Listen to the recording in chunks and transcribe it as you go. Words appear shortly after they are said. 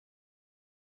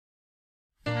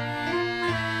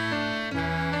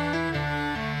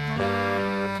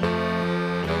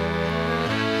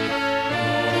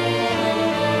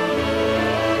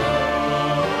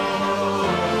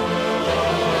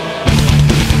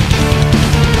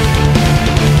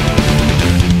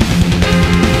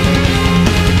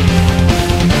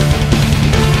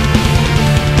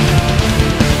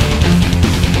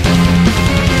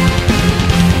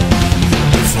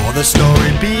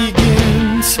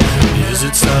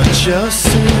such a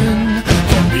sin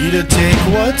for me to take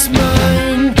what's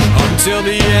mine until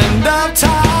the end of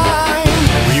time.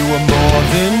 We were more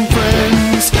than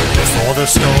friends before the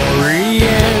story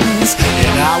ends,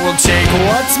 and I will take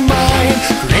what's mine,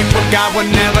 create what God would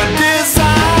never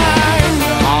design.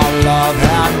 Our love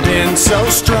had been so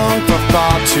strong for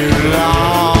far too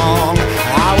long.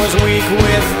 I was weak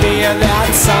with fear that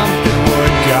something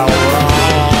would go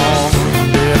wrong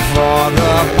before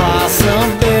the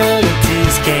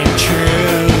possibilities came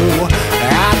true.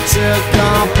 I took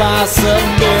on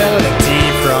possibility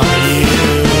from you.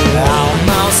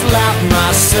 Almost laughed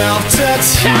myself to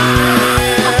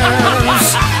tears,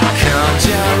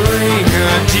 conjuring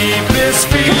a deepest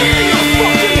fear.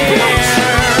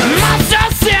 Must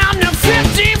have sounded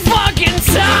 50 fucking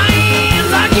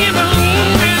times. I can't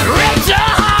believe it. Ripped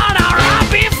her heart out right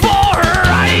before her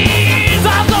eyes.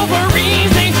 I was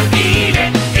overeasing. Eat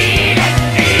it, eat it,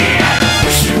 eat it.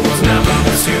 She was never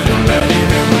misleading, but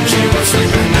even when she was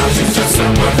sleeping, now she's just so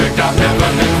perfect. I've never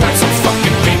been quite so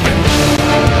fucking peeping.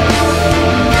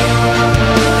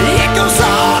 It goes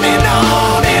on and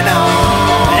on and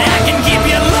on. I can keep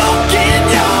you looking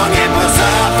young and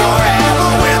preserve forever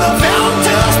with a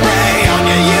fountain spray on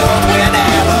your youth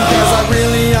whenever. 'Cause I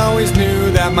really always knew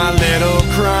that my little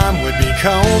crime would be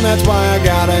cold. That's why I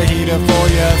got a heater for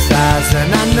your thighs.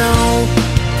 And I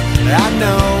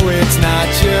know it's not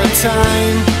your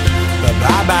time, but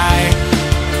bye-bye.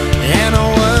 And a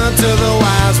word to the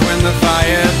wise, when the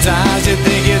fire dies, you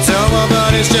think it's over,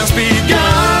 but it's just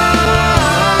begun.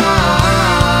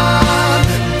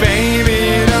 Baby,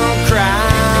 don't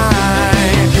cry.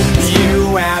 You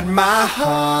had my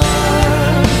heart,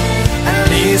 at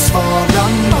least for the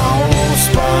most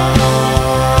part.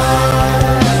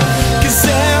 'Cause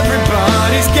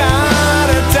everybody's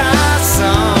gotta die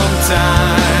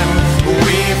sometime.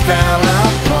 We fell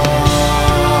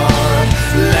apart.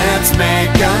 Let's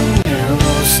make a new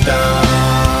start.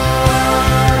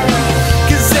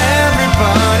 'Cause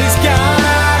everybody's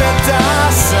gotta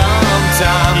die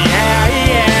sometime. Yeah,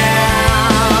 yeah.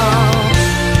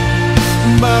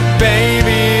 But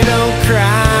baby, don't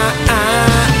cry.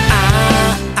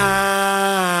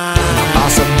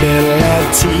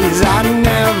 Possibilities I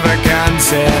never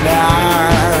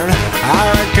considered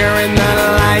are occurring, the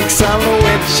likes of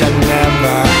which I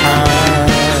never heard.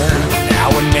 Now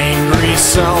an angry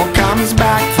soul comes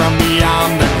back from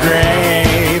beyond the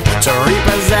grave to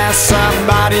repossess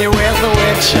somebody with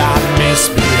which I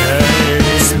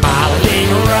misbehaved.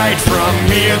 Smiling right from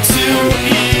ear to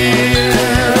ear,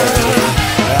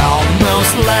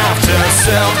 almost laughed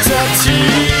herself to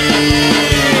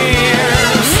tears.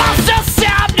 Must have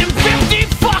sounded 50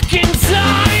 fucking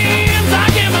times. I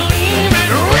can't believe it.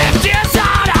 Ripped his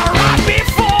heart out right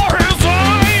before his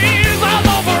eyes. I was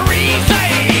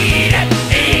overeasing. Eat it,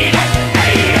 eat it,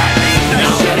 eat it.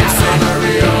 I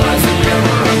realized the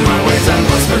error of my ways and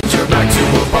must venture back to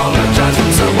apologize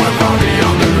when someone called me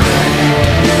on the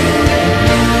grave.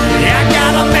 I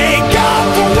gotta make up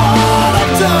for what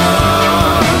I've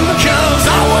done, 'cause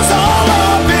I was all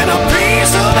up in a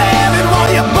piece of heaven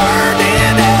while you burned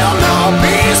in hell. No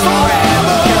peace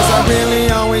forever. 'Cause I really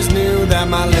always knew that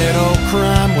my little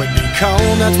crime would be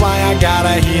cold. That's why I got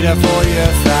a heater for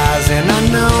your thighs. And I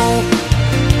know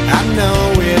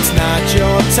it's not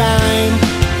your time,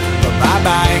 but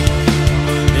bye-bye.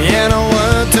 And a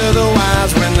word to the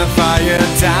wise, when the fire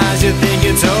dies, you think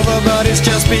it's over, but it's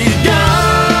just begun.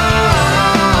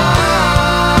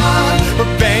 But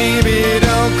baby,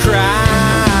 don't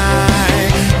cry.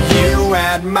 You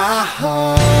had my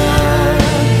heart,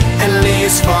 at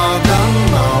least for the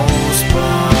most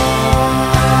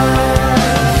part.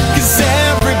 'Cause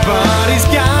everybody's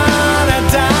gotta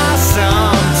die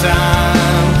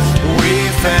sometime. We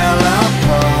fell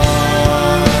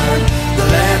apart.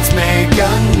 Let's make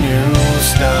a new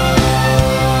start.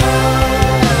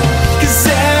 'Cause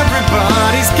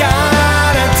everybody's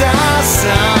gotta die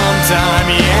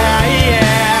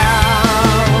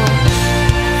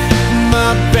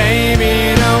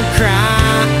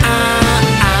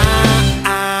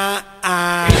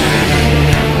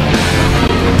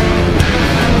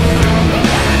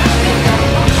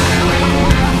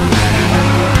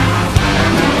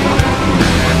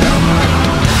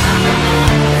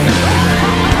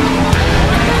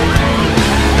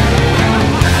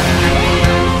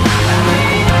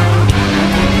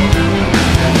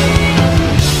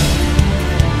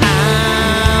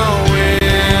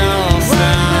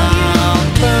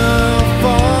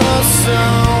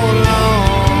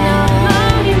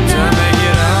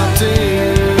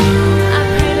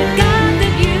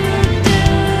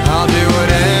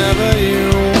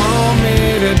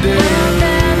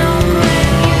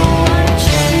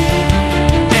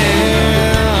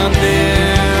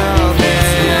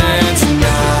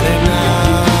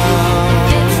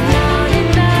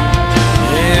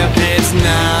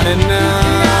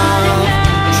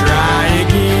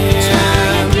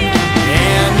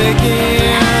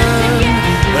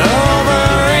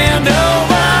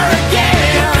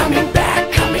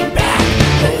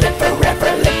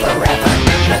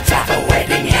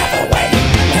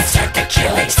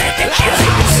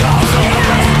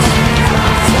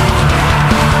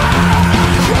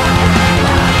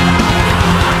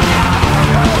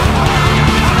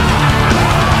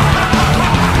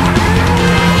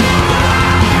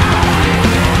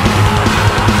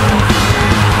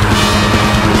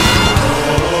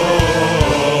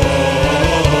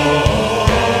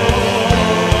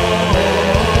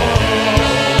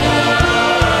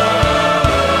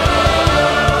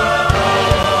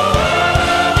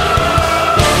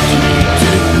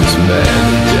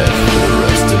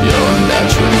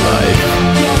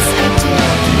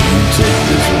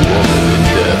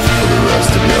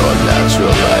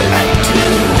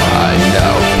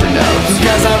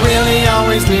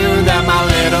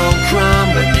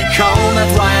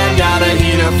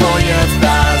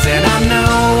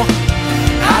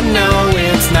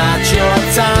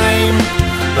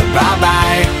but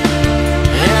bye-bye.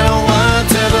 And a word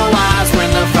to the wise,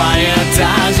 when the fire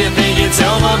dies, you think it's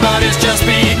over, but it's just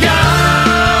begun.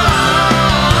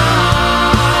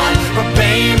 But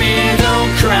baby,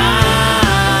 don't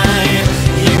cry,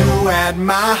 you had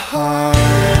my heart.